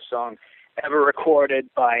best cover song ever recorded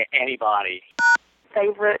by anybody.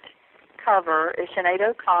 Favorite cover is Sinead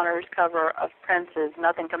O'Connor's cover of Prince's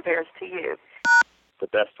Nothing Compares to You. The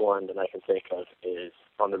best one that I can think of is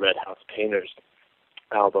on the Red House Painters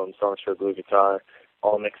album, Songs for a Blue Guitar,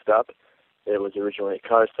 All Mixed Up. It was originally a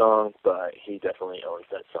Carr song, but he definitely owns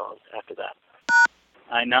that song after that.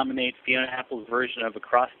 I nominate Fiona Apple's version of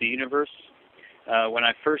Across the Universe. When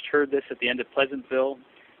I first heard this at the end of Pleasantville,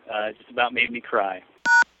 it just about made me cry.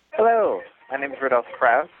 Hello, my name is Rudolph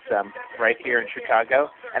Krauss. I'm right here in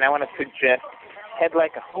Chicago, and I want to suggest Head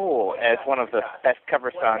Like a Hole as one of the best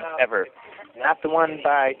cover songs ever. Not the one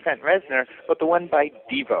by Trent Reznor, but the one by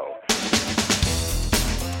Devo.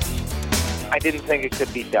 I didn't think it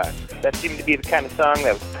could be done. That seemed to be the kind of song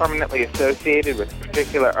that was permanently associated with a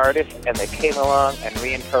particular artist, and they came along and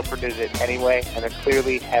reinterpreted it anyway, and they're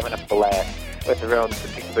clearly having a blast with their own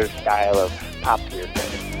particular style of pop music.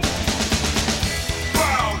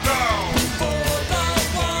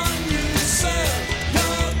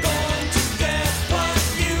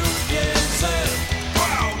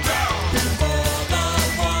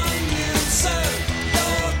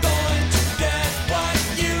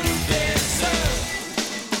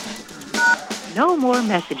 No more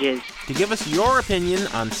messages. To give us your opinion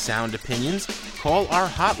on Sound Opinions, call our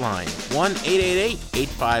hotline,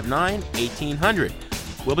 1-888-859-1800.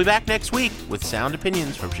 We'll be back next week with Sound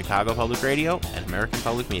Opinions from Chicago Public Radio and American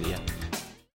Public Media.